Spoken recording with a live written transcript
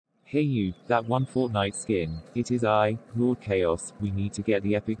Hey you, that one Fortnite skin. It is I, Lord Chaos. We need to get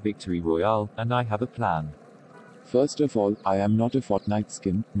the epic victory royale, and I have a plan. First of all, I am not a Fortnite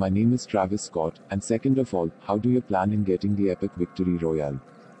skin, my name is Travis Scott, and second of all, how do you plan in getting the epic victory royale?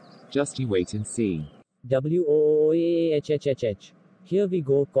 Just you wait and see. WOOAHHHH. Here we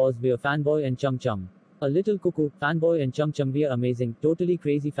go, cause we're Fanboy and Chum Chum. A little cuckoo, Fanboy and Chum Chum, we're amazing, totally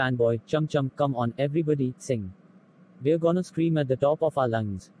crazy Fanboy, Chum Chum, come on, everybody, sing. We're gonna scream at the top of our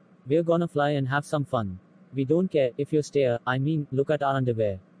lungs. We're gonna fly and have some fun. We don't care if you stare, I mean, look at our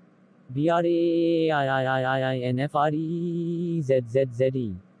underwear.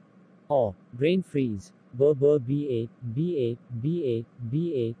 BRAIIIINFREZZZE. Oh, brain freeze. B B B A B A B A B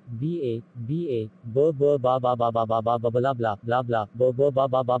A B A B A B B ba ba ba ba ba ba ba blah blah blah blah b b ba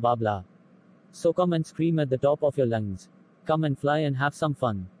ba ba ba blah. So come and scream at the top of your lungs. Come and fly and have some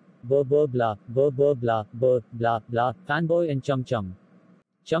fun. B b blah b b blah b blah blah. Fanboy and Chum Chum.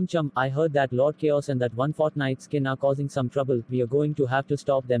 Chum Chum, I heard that Lord Chaos and that one Fortnite skin are causing some trouble. We are going to have to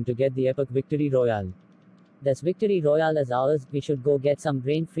stop them to get the epic victory royale. This victory royale is ours. We should go get some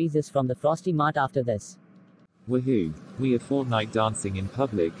brain freezes from the Frosty Mart after this. Woohoo! We are Fortnite dancing in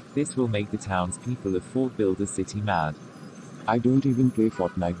public. This will make the townspeople of Fort Builder City mad. I don't even play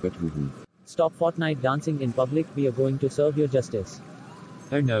Fortnite, but woohoo. Stop Fortnite dancing in public. We are going to serve you justice.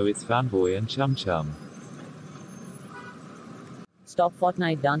 Oh no, it's Fanboy and Chum Chum. Stop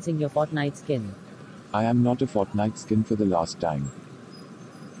Fortnite dancing your Fortnite skin. I am not a Fortnite skin for the last time.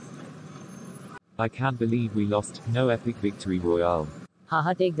 I can't believe we lost. No epic victory royale.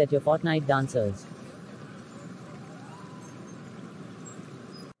 Haha, take that, your Fortnite dancers.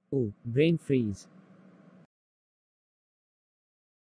 Ooh, brain freeze.